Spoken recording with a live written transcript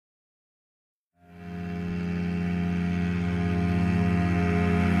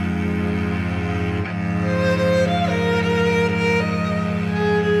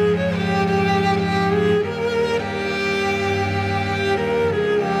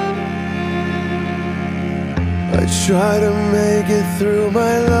I try to make it through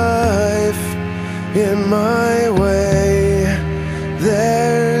my life in my way.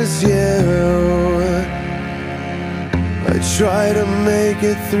 There's you. I try to make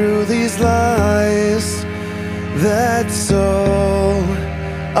it through these lies. That's all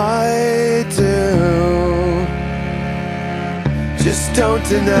I do. Just don't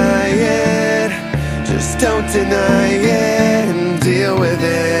deny it. Just don't deny it, and deal with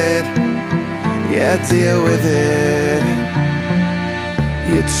it. Yeah, deal with it.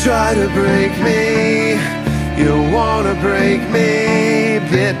 You try to break me, you wanna break me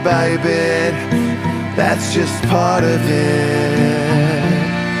bit by bit. That's just part of it.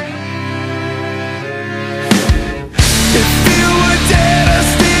 If you were dead or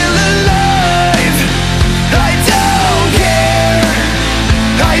still alive, I don't care,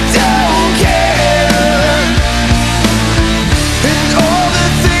 I don't care. And all the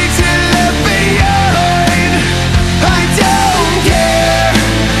things you left behind, I don't care,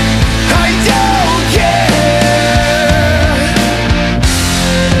 I don't care.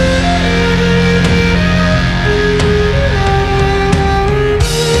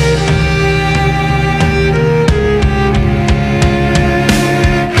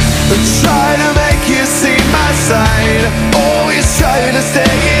 I try to make you see my side, always try to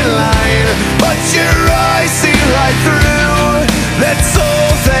stay in line, but your eyes see right through, that's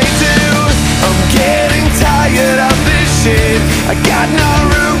all they do. I'm getting tired of this shit, I got no